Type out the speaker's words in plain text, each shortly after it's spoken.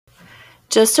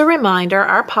Just a reminder,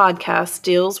 our podcast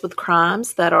deals with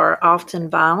crimes that are often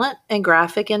violent and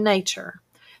graphic in nature,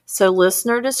 so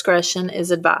listener discretion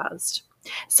is advised.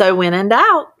 So when in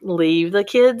doubt, leave the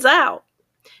kids out.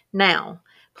 Now,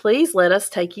 please let us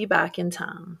take you back in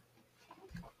time.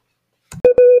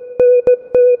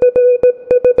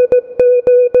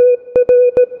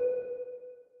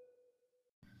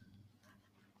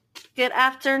 Good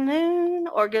afternoon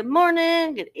or good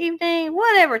morning, good evening,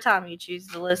 whatever time you choose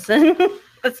to listen.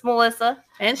 It's Melissa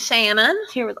And Shannon.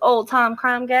 here with Old Time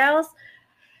Crime Gals.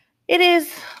 It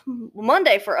is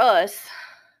Monday for us.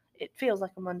 It feels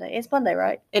like a Monday. It's Monday,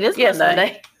 right? It is Yes,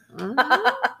 Monday.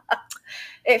 Monday.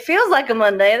 It feels like a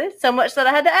Monday. There's so much that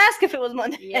I had to ask if it was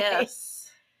Monday. Yes.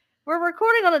 We're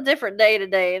recording on a different day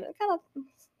today, and it kind of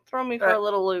threw me for a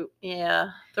little loop. Yeah.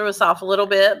 Threw us off a little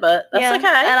bit, but that's okay.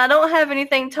 And I don't have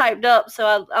anything typed up,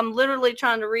 so I'm literally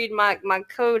trying to read my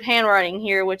code handwriting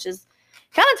here, which is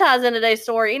kind of ties in today's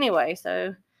story anyway,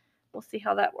 so we'll see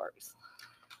how that works.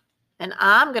 And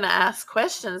I'm going to ask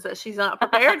questions that she's not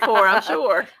prepared for, I'm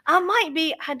sure. I might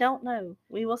be. I don't know.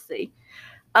 We will see.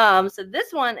 So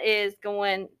this one is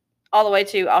going all the way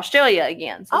to Australia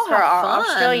again. So for our fun.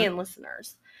 Australian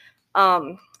listeners.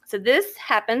 So this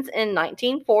happens in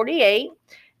 1948,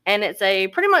 and it's a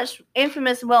pretty much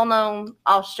infamous, well-known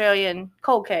Australian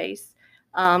cold case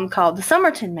called the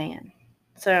Somerton Man.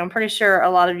 So I'm pretty sure a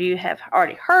lot of you have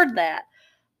already heard that,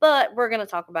 but we're going to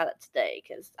talk about it today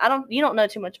because you don't know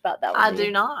too much about that one. I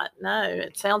do not. No,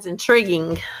 it sounds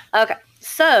intriguing. Okay,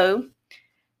 so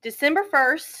December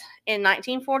 1st in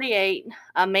 1948,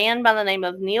 a man by the name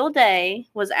of Neil Day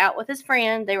was out with his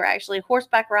friend. They were actually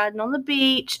horseback riding on the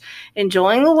beach,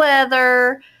 enjoying the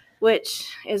weather, which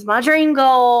is my dream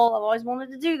goal. I've always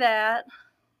wanted to do that.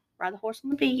 Ride the horse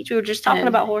on the beach. We were just talking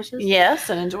about horses. Yes,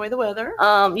 and enjoy the weather.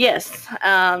 Yes.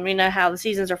 You know how the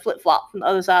seasons are flip-flop from the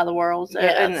other side of the world. So,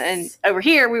 Yes. And over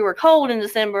here, we were cold in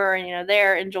December, and,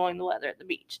 they're enjoying the weather at the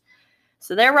beach.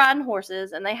 So they're riding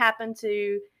horses, and they happen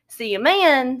to see a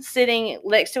man sitting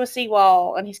next to a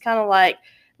seawall, and he's kind of like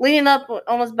leaning up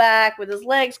on his back with his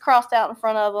legs crossed out in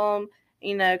front of him,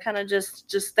 kind of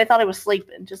just they thought he was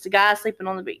sleeping, just a guy sleeping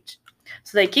on the beach.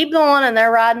 So they keep going, and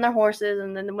they're riding their horses,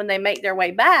 and then when they make their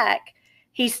way back,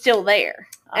 he's still there,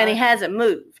 and he hasn't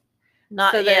moved.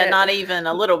 Not even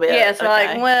a little bit. Yeah, so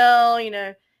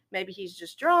maybe he's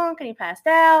just drunk and he passed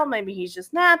out. Maybe he's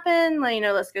just napping.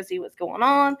 Let's go see what's going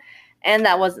on. And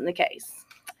that wasn't the case.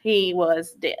 He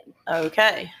was dead.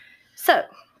 Okay. So,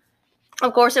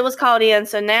 of course, it was called in.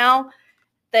 So now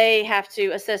they have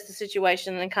to assess the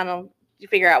situation and kind of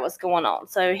figure out what's going on.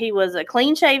 So he was a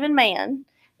clean-shaven man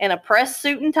in a pressed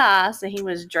suit and tie. So he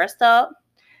was dressed up.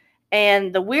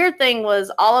 And the weird thing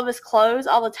was all of his clothes,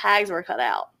 all the tags were cut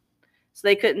out. So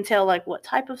they couldn't tell, what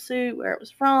type of suit, where it was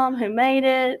from, who made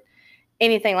it,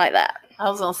 anything like that. I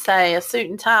was going to say, a suit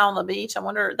and tie on the beach. I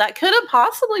wonder, that could have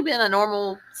possibly been a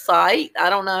normal sight.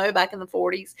 I don't know, back in the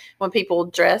 40s when people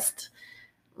dressed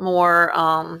more,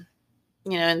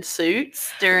 in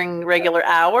suits during regular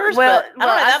hours. Well, but I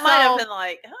don't know, that might have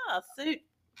been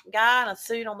a guy in a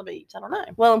suit on the beach. I don't know.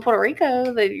 Well, in Puerto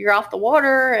Rico, you're off the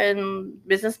water, and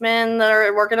businessmen that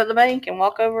are working at the bank and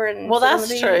walk over and well, sit on that's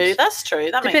the true. beach. That's true.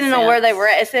 That depending makes sense. on where they were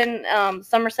at. It's in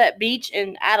Somerset Beach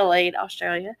in Adelaide,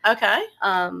 Australia. Okay.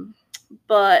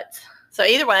 But so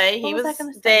either way, he was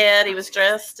dead. He was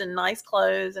dressed in nice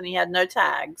clothes, and he had no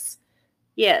tags.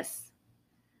 Yes.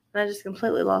 And I just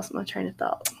completely lost my train of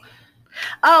thought.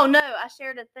 Oh, no. I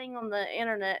shared a thing on the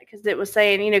internet because it was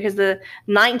saying, because the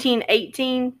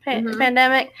 1918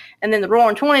 pandemic and then the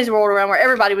Roaring 20s rolled around where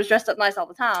everybody was dressed up nice all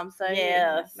the time. So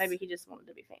maybe he just wanted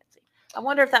to be fancy. I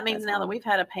wonder if that means now that we've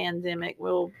had a pandemic,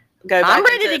 we'll go back I'm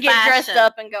ready to get fashion. Dressed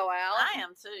up and go out. I am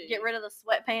too. Get rid of the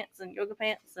sweatpants and yoga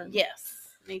pants.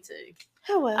 Yes, me too.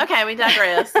 Oh, well. Okay, we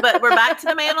digress. But we're back to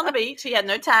the man on the beach. He had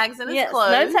no tags in his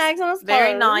clothes. No tags on his clothes.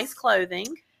 Very nice clothing.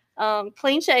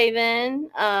 Clean shaven.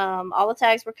 All the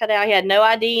tags were cut out. He had no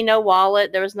ID, no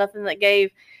wallet. There was nothing that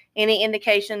gave any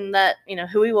indication that,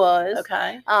 who he was.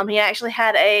 Okay. He actually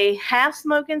had a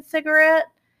half-smoking cigarette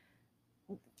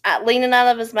leaning out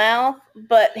of his mouth,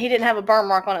 but he didn't have a burn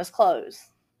mark on his clothes.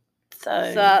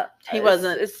 So he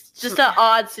wasn't. It's just an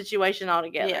odd situation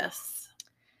altogether. Yes.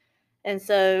 And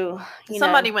so,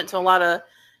 somebody went to a lot of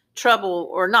trouble,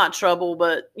 or not trouble,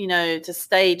 but, to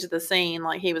stage the scene,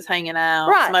 like he was hanging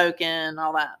out, smoking,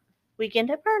 all that.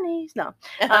 Weekend at Bernie's. No.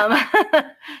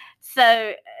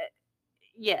 So,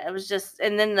 it was just,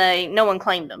 and then no one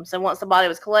claimed him. So once the body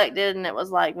was collected and it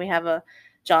was like, we have a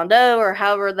John Doe or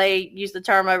however they use the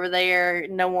term over there.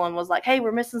 No one was like, hey,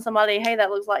 we're missing somebody. Hey, that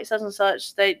looks like such and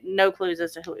such. No clues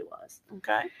as to who he was.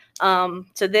 Okay.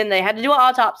 So then they had to do an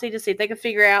autopsy to see if they could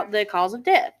figure out the cause of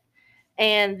death.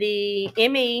 And the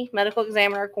ME, medical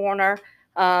examiner, coroner,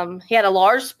 he had a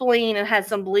large spleen and had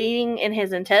some bleeding in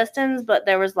his intestines, but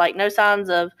there was like no signs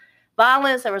of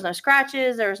violence. There was no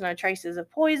scratches. There was no traces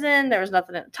of poison. There was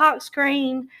nothing in the tox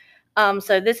screen.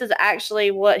 So this is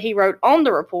actually what he wrote on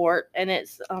the report, and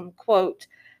it's, quote,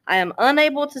 I am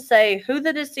unable to say who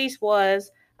the deceased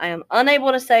was. I am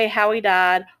unable to say how he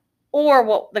died or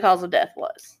what the cause of death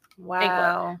was.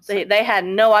 Wow. So they had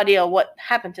no idea what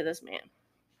happened to this man.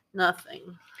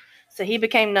 Nothing. So he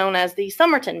became known as the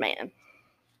Somerton Man.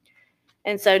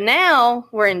 And so now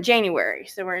we're in January.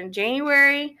 So we're in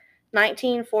January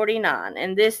 1949,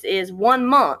 and this is 1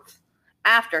 month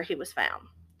after he was found.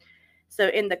 So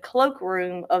in the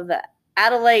cloakroom of the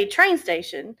Adelaide train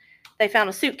station, they found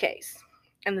a suitcase.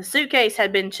 And the suitcase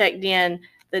had been checked in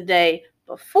the day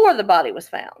before the body was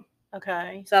found.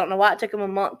 Okay. So I don't know why it took them a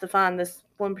month to find this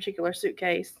one particular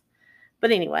suitcase.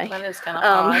 But anyway. That is kind of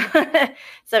odd.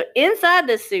 So inside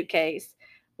this suitcase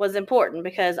was important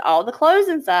because all the clothes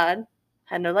inside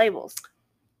had no labels.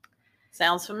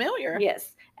 Sounds familiar.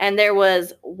 Yes. And there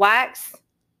was wax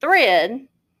thread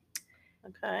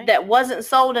that wasn't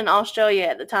sold in Australia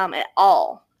at the time at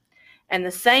all. And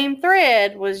the same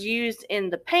thread was used in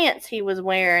the pants he was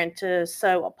wearing to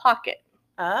sew a pocket.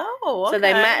 Oh, okay. So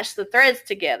they matched the threads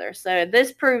together. So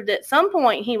this proved at some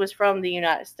point he was from the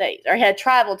United States, or he had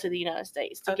traveled to the United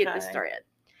States to get this thread.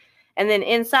 And then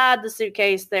inside the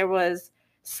suitcase, there was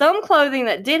some clothing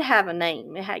that did have a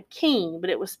name. It had Keane,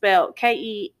 but it was spelled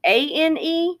Keane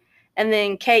and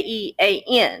then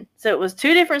Kean. So it was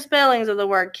two different spellings of the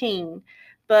word Keane,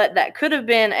 but that could have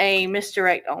been a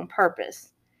misdirect on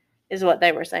purpose, is what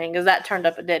they were saying, because that turned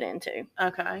up a dead end too.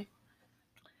 Okay.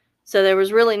 So there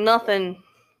was really nothing.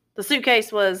 The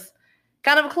suitcase was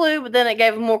kind of a clue, but then it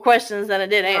gave them more questions than it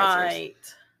did answers. Right.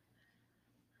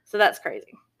 So that's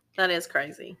crazy. That is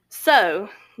crazy. So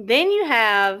then you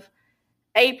have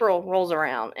April rolls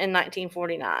around in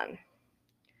 1949.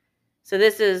 So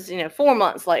this is, 4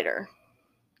 months later,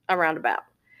 around about.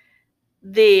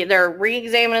 They're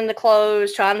re-examining the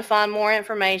clothes, trying to find more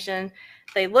information.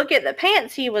 They look at the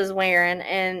pants he was wearing,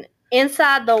 and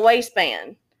inside the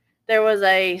waistband, there was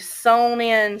a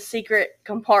sewn-in secret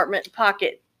compartment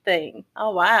pocket thing. Oh,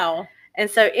 wow. And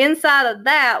so inside of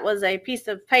that was a piece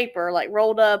of paper, like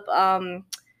rolled up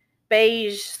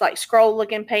beige, like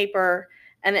scroll-looking paper,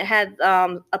 and it had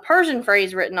a Persian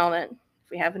phrase written on it. If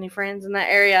we have any friends in that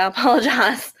area, I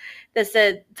apologize. That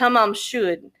said, Tamam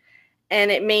shud,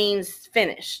 and it means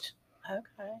finished.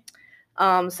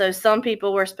 Okay. So some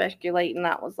people were speculating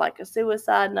that was like a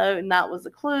suicide note, and that was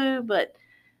a clue, but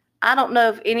I don't know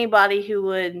if anybody who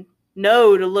would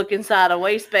know to look inside a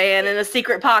waistband in a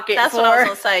secret pocket. That's what I was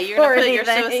going to say. You're going to put your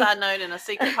suicide note in a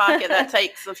secret pocket. That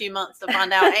takes a few months to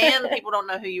find out, and people don't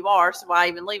know who you are, so why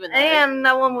even leave it there? And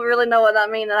no one will really know what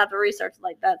that means. I have to research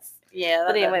like that's. Yeah.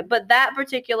 But anyway, but that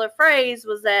particular phrase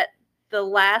was at the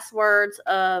last words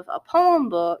of a poem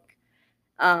book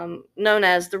known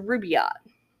as the Rubaiyat.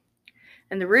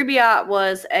 And the Rubaiyat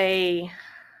was a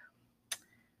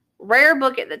rare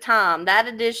book at the time. That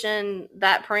edition,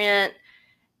 that print,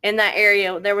 in that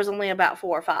area, there was only about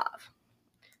 4 or 5.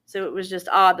 So it was just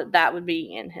odd that would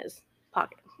be in his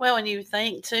pocket. Well, and you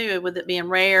think, too, with it being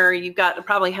rare, you've got to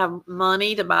probably have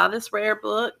money to buy this rare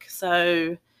book.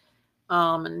 So,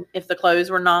 and if the clothes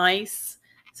were nice.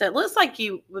 So it looks like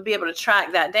you would be able to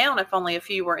track that down if only a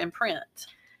few were in print.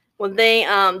 Well, they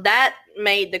that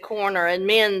made the coroner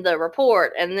amend the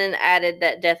report and then added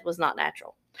that death was not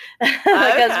natural.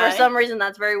 Because for some reason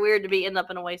that's very weird to end up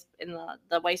in the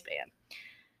waistband.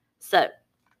 So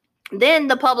then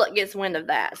the public gets wind of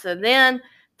that. So then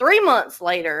 3 months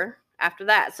later after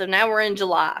that, so now we're in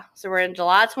July. So we're in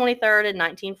July 23rd in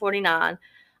 1949.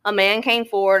 A man came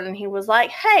forward and he was like,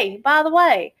 hey, by the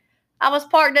way, I was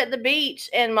parked at the beach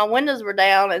and my windows were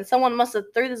down and someone must have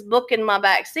threw this book in my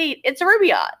back seat. It's a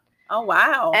Rubaiyat. Oh,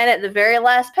 wow. And at the very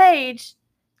last page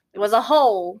was a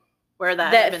hole where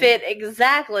that fit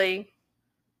exactly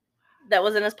that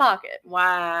was in his pocket.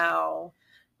 Wow.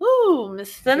 Ooh,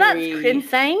 mystery. Isn't that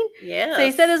insane? Yes. So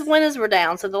he said his windows were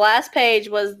down. So the last page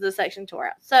was the section tore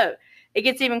out. So it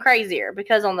gets even crazier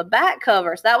because on the back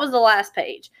cover, so that was the last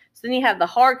page. So then you have the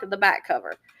heart of the back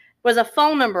cover. Was a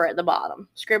phone number at the bottom,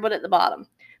 scribbled at the bottom.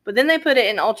 But then they put it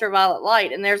in ultraviolet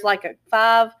light, and there's like a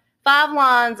five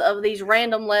lines of these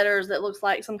random letters that looks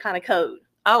like some kind of code.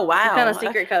 Oh, wow. Some kind of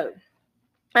secret code.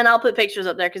 And I'll put pictures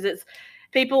up there because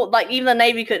People, like, even the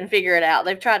Navy couldn't figure it out.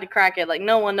 They've tried to crack it. Like,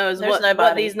 no one knows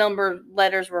what these number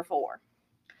letters were for.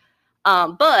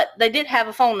 But they did have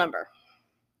a phone number.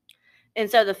 And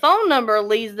so the phone number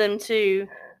leads them to,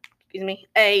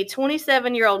 a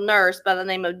 27-year-old nurse by the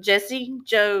name of Jessie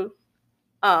Jo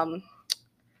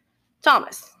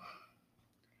Thomas.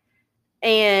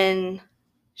 And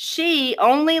she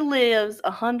only lives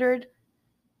 100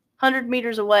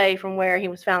 meters away from where he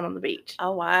was found on the beach.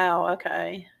 Oh, wow.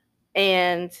 Okay.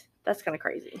 And that's kind of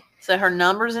crazy. So her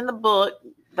number's in the book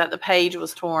that the page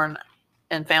was torn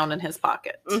and found in his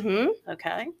pocket. Mm-hmm.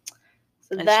 Okay.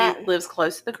 So and that she lives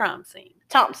close to the crime scene.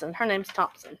 Thompson. Her name's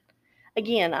Thompson.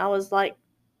 Again, I was like,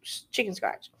 chicken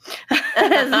scratch.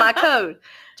 That's my code.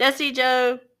 Jessie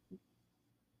Jo.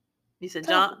 You said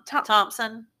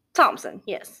Thompson? Thompson,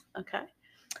 yes. Okay.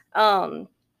 And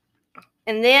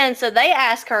then, so they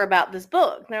ask her about this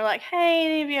book. And they're like,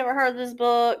 hey, have you ever heard of this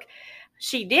book?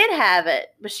 She did have it,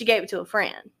 but she gave it to a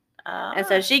friend. And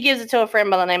so she gives it to a friend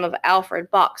by the name of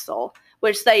Alfred Boxall,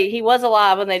 which he was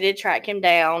alive when they did track him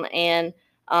down. And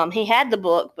he had the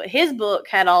book, but his book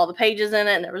had all the pages in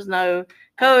it, and there was no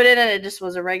code in it. It just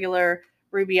was a regular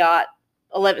Rubaiyat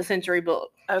 11th century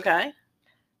book. Okay.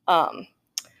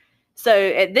 So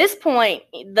at this point,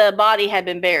 the body had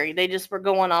been buried. They just were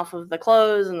going off of the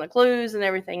clothes and the clues and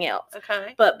everything else.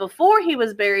 Okay. But before he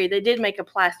was buried, they did make a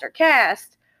plaster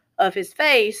cast of his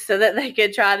face so that they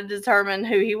could try to determine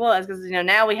who he was. Because,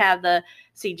 now we have the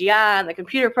CGI and the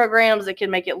computer programs that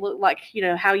can make it look like,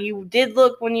 how you did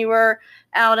look when you were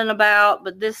out and about.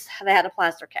 But they had a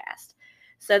plaster cast.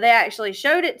 So they actually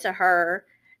showed it to her,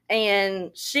 and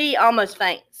she almost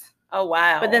faints. Oh,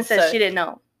 wow. But then says she didn't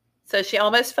know. So she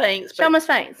almost faints. She almost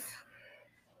faints.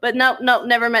 But no,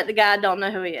 never met the guy. Don't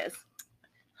know who he is.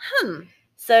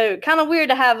 So kind of weird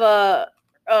to have a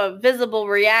visible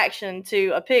reaction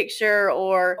to a picture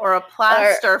or a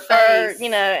plaster face,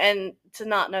 and to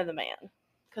not know the man.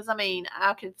 Because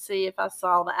I could see if I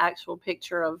saw the actual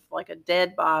picture of like a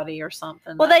dead body or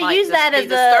something. Well, they use that as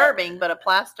disturbing, but a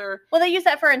plaster. Well, they use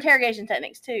that for interrogation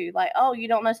techniques too. Like, oh, you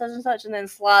don't know such and such, and then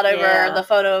slide over the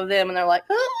photo of them, and they're like,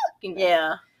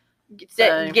 yeah.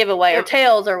 Giveaway or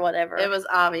tails or whatever. It was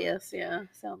obvious, yeah.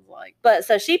 Sounds like. But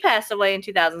so she passed away in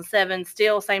 2007.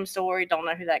 Still same story. Don't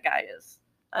know who that guy is.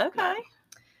 Okay.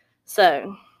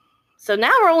 So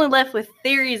now we're only left with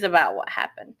theories about what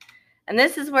happened. And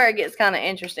this is where it gets kind of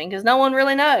interesting because no one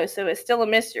really knows. So it's still a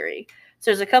mystery.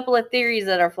 So there's a couple of theories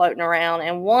that are floating around.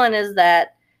 And one is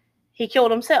that he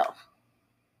killed himself.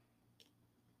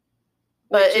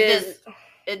 But it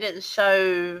didn't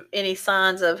show any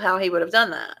signs of how he would have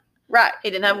done that. Right. He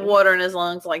didn't have water in his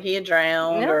lungs like he had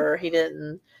drowned, or he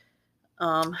didn't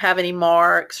have any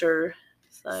marks or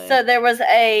so. So there was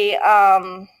a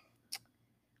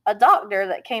doctor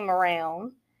that came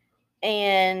around,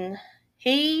 and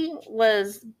he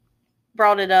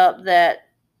brought it up that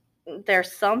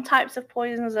there's some types of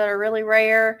poisons that are really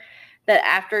rare that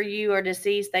after you are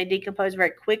deceased, they decompose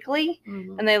very quickly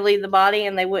and they leave the body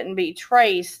and they wouldn't be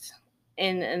traced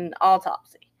in an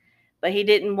autopsy. But he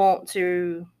didn't want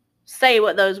to say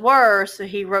what those were, so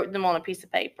he wrote them on a piece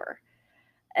of paper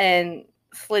and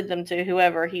slid them to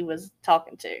whoever he was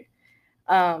talking to.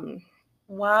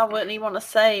 Why wouldn't he want to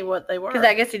say what they were? Because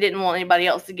I guess he didn't want anybody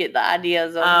else to get the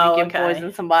ideas of he can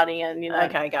poison somebody, and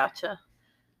Okay, gotcha.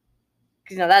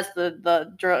 Because that's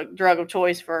the drug of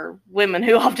choice for women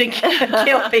who often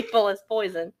kill people as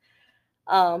poison.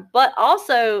 But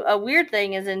also a weird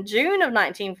thing is in June of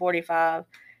 1945,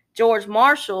 George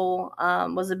Marshall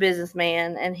was a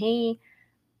businessman, and he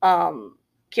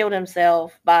killed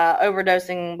himself by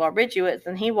overdosing barbiturates,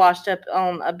 and he washed up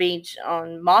on a beach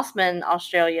on Mossman,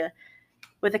 Australia,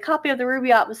 with a copy of the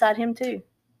Rubaiyat beside him too.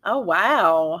 Oh,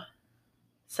 wow.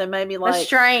 So maybe like... That's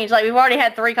strange. Like, we've already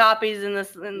had 3 copies in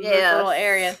this little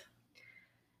area.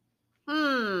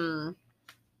 That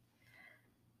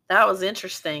was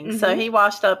interesting. So he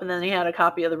washed up and then he had a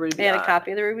copy of the Rubaiyat. He had a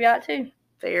copy of the Rubaiyat too.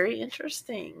 Very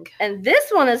interesting. And this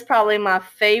one is probably my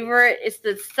favorite. It's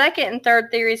the second and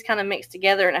third theories kind of mixed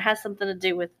together, and it has something to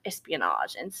do with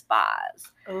espionage and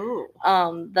spies. Oh.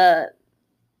 The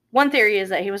one theory is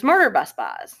that he was murdered by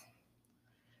spies.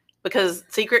 Because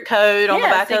secret code on the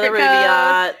back of the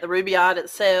Rubaiyat. The Rubaiyat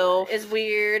itself is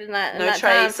weird. And that, no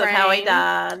trace of how he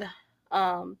died.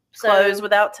 Clothes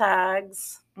without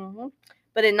tags. Mm-hmm.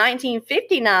 But in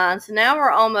 1959, so now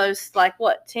we're almost like,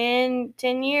 what, 10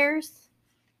 years?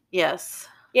 Yes.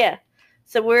 Yeah.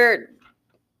 So we're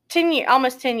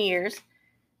almost 10 years,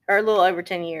 or a little over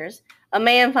 10 years. A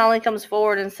man finally comes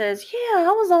forward and says, yeah,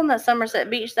 I was on that Somerset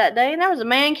Beach that day, and there was a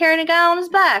man carrying a guy on his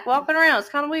back walking around. It's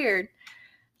kind of weird.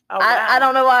 Oh, wow. I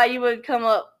don't know why you would come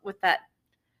up with that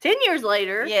 10 years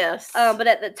later. Yes. But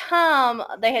at the time,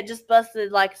 they had just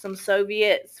busted like some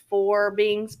Soviets for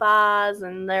being spies,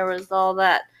 and there was all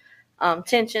that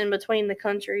tension between the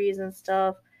countries and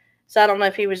stuff. So I don't know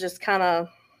if he was just kind of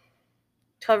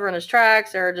covering his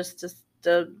tracks or just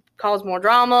to cause more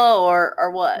drama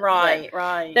or what. Right, but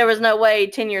right. There was no way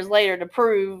 10 years later to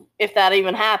prove if that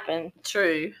even happened.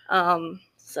 True.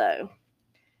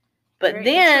 But Very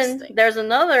then there's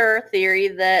another theory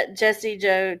that Jessie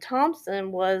Jo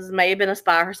Thompson may have been a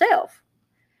spy herself.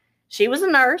 She was a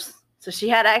nurse, so she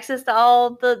had access to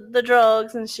all the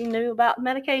drugs, and she knew about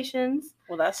medications.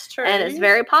 Well, that's true. And it's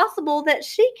very possible that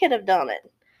she could have done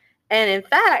it. And in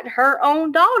fact, her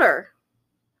own daughter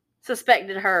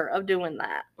suspected her of doing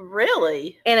that.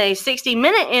 Really? In a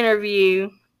 60-minute interview,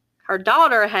 her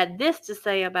daughter had this to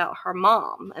say about her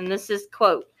mom, and this is,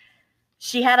 quote,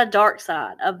 "She had a dark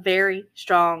side, a very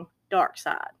strong dark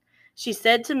side. She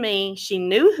said to me she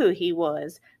knew who he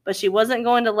was, but she wasn't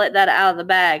going to let that out of the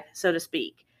bag, so to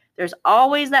speak. There's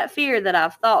always that fear that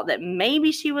I've thought that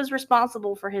maybe she was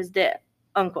responsible for his death,"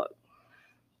 unquote.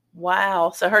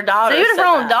 Wow. So her daughter. So even her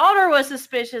own daughter was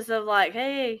suspicious of like,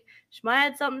 hey, she might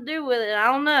have had something to do with it. I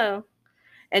don't know.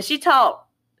 And she taught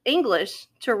English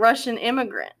to Russian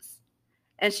immigrants,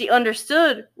 and she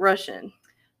understood Russian.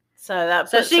 So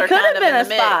she could have been a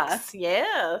spy.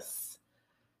 Yes.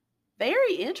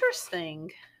 Very interesting.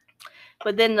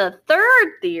 But then the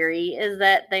third theory is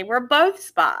that they were both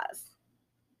spies.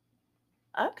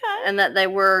 Okay. And that they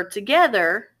were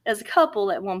together as a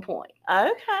couple at one point.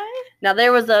 Okay. Now,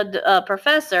 there was a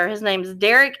professor, his name is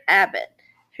Derek Abbott,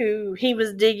 who he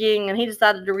was digging, and he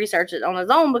decided to research it on his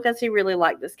own because he really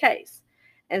liked this case.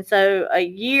 And so a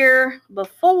year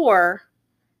before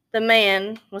the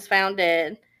man was found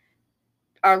dead,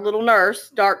 our little nurse,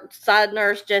 dark side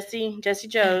nurse, Jessie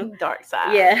Jo. Dark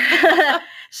side. Yeah.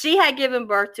 She had given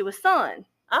birth to a son.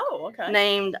 Oh, okay.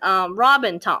 Named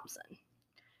Robin Thompson.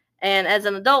 And as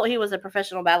an adult, he was a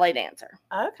professional ballet dancer.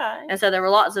 Okay. And so there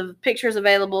were lots of pictures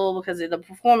available because of the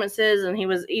performances, and he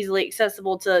was easily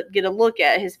accessible to get a look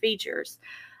at his features.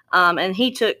 And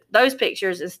he took those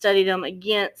pictures and studied them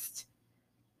against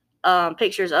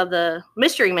pictures of the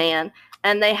mystery man,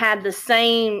 and they had the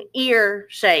same ear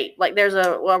shape. Like there's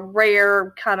a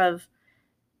rare kind of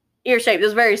ear shape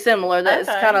that's very similar. That's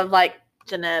kind of like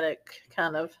genetic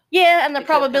kind of. Yeah, and the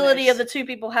probability of the two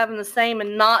people having the same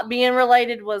and not being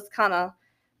related was kind of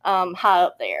high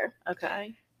up there.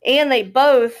 Okay. And they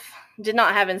both did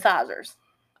not have incisors.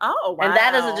 Oh, wow. And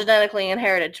that is a genetically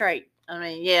inherited trait. I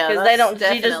mean, yeah, because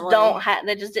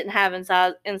they just didn't have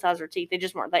incisor teeth. They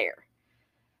just weren't there.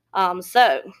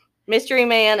 So Mystery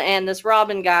Man and this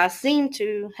Robin guy seem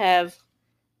to have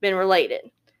been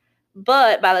related.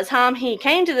 But by the time he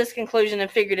came to this conclusion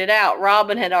and figured it out,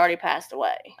 Robin had already passed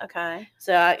away. Okay.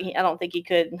 So I don't think he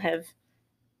could have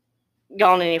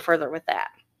gone any further with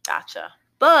that. Gotcha.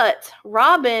 But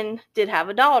Robin did have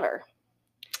a daughter.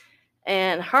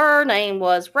 And her name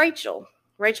was Rachel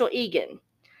Egan.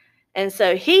 And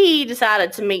so he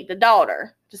decided to meet the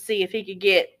daughter to see if he could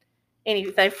get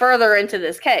anything further into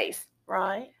this case.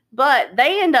 Right. But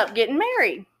they end up getting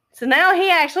married. So now he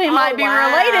actually might be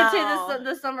related to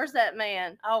the Somerset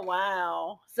man. Oh,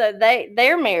 wow. So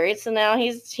they're married. So now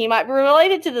he might be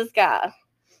related to this guy.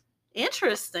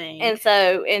 Interesting. And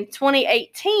so in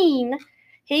 2018,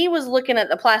 he was looking at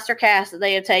the plaster cast that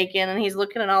they had taken, and he's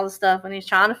looking at all the stuff, and he's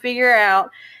trying to figure out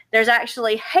there's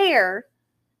actually hair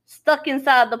stuck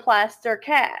inside the plaster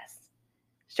cast.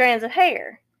 Strands of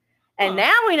hair. And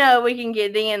now we know we can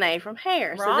get DNA from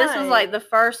hair. Right. So this was like the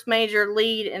first major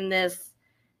lead in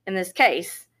this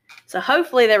case. So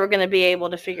hopefully they were going to be able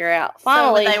to figure out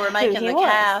finally. So when they were making the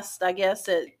cast, I guess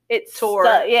it tore.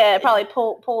 It probably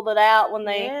pulled it out when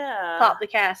they popped the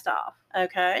cast off.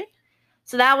 Okay.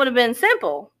 So that would have been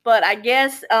simple, but I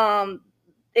guess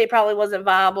it probably wasn't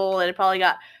viable, and it probably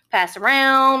got passed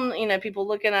around. People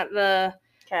looking at the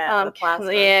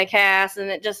cast, and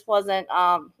it just wasn't.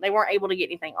 They weren't able to get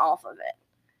anything off of it.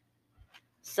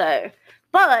 So,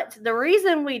 but the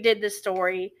reason we did this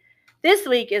story this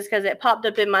week is because it popped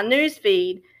up in my news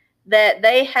feed that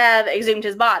they have exhumed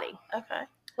his body. Okay.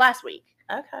 Last week.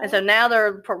 Okay. And so now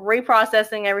they're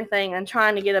reprocessing everything and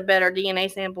trying to get a better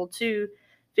DNA sample to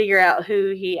figure out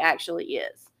who he actually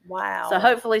is. Wow. So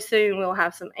hopefully soon we'll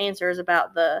have some answers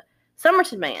about the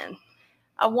Somerset man.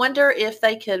 I wonder if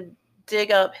they could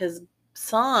dig up his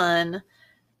son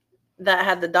that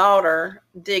had the daughter,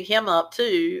 dig him up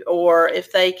too, or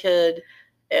if they could,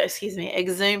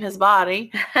 exhume his body,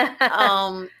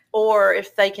 or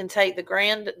if they can take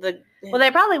well, they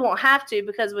probably won't have to,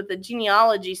 because with the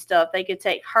genealogy stuff, they could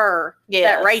take her,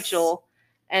 that Rachel,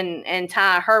 and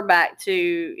tie her back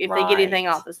to if they get anything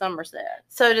off the Somerset.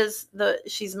 So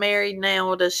she's married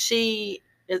now.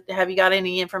 Have you got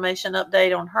any information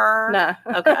update on her? No.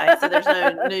 Okay, so there's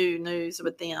no new news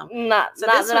with them. Not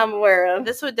that I'm aware of.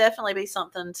 This would definitely be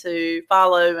something to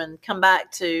follow and come back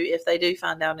to if they do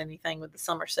find out anything with the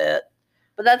Somerset.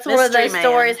 But that's one of those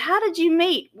stories. How did you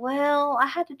meet? Well, I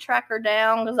had to track her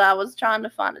down because I was trying to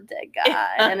find a dead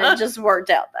guy, and it just worked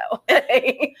out that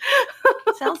way.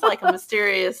 Sounds like a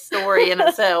mysterious story in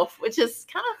itself, which is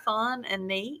kind of fun and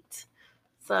neat.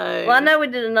 So, well, I know we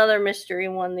did another mystery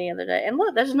one the other day, and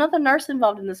look, there's another nurse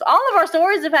involved in this. All of our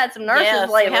stories have had some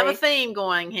nurses lately. We have a theme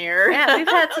going here. Yeah, we've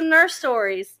had some nurse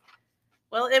stories.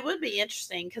 Well, it would be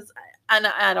interesting because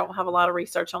I don't have a lot of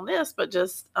research on this, but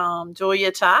just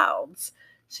Julia Childs.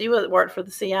 She worked for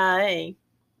the CIA.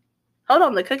 Hold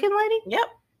on, the cooking lady? Yep.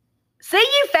 See,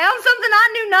 you found something I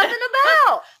knew nothing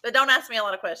about. But don't ask me a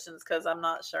lot of questions because I'm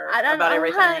not sure about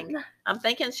everything. I'm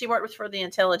thinking she worked for the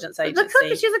intelligence agency.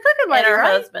 She's a cooking lady, and her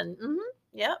right? husband. Mm-hmm.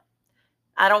 Yep.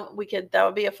 That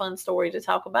would be a fun story to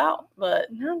talk about. But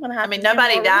I'm gonna have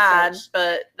nobody died,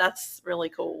 but that's really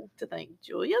cool to think.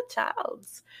 Julia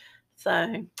Childs.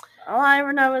 So all I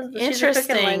ever know is that interesting. She's a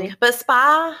cooking lady. But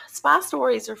spy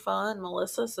stories are fun,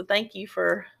 Melissa. So thank you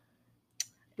for.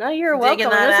 No, you're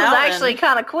welcome. This was actually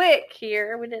kind of quick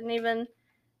here. We didn't even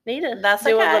need to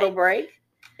do a little break.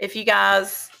 If you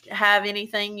guys have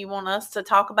anything you want us to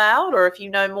talk about, or if you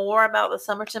know more about the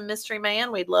Somerton Mystery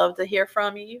Man, we'd love to hear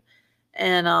from you.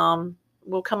 And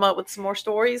we'll come up with some more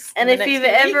stories. And if you've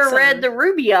ever read The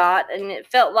Rubaiyat and it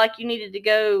felt like you needed to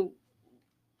go,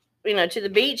 to the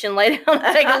beach and lay down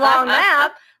and take a long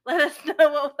nap, let us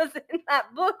know what was in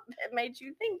that book that made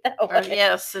you think that way.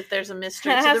 Yes, if there's a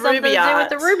mystery to the Rubaiyat. To do with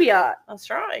the Rubaiyat.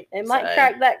 That's right. It might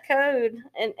crack that code.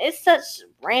 And it's such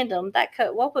random, that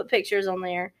code. We'll put pictures on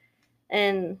there.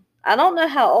 And I don't know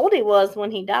how old he was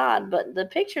when he died, but the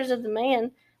pictures of the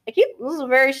man, he was a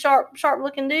very sharp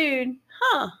looking dude.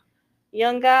 Huh.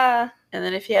 Young guy. And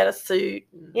then if he had a suit.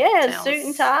 Suit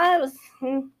and tie. It was...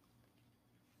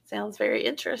 Sounds very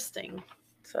interesting.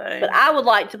 But I would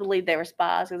like to believe they were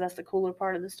spies because that's the cooler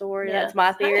part of the story. Yeah, that's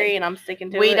my theory, and I'm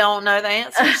sticking to it. We don't know the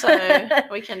answer, so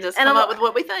we can just come up with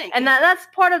what we think. And that's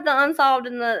part of the unsolved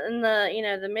and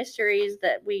the mysteries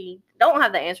that we don't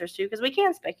have the answers to because we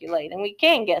can speculate and we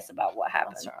can guess about what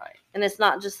happened. That's right. And it's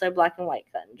not just so black and white,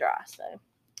 cut and dry. So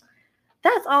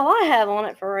that's all I have on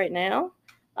it for right now.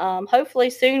 Hopefully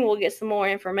soon we'll get some more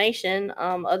information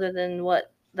other than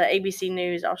what the ABC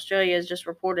News Australia has just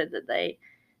reported that they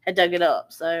had dug it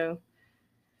up. So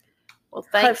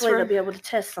hopefully they'll be able to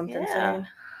test something soon.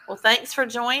 Well, thanks for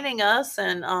joining us,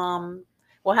 and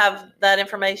we'll have that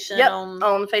information on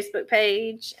the Facebook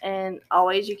page. And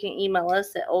always you can email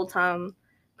us at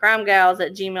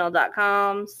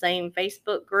oldtimecrimegals@gmail.com. Same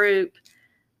Facebook group.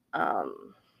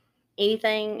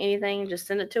 Anything, just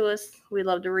send it to us. We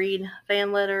love to read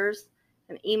fan letters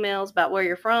and emails about where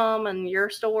you're from and your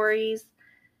stories.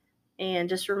 And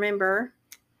just remember,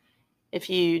 if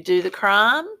you do the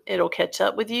crime, it'll catch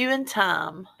up with you in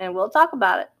time. And we'll talk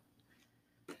about it.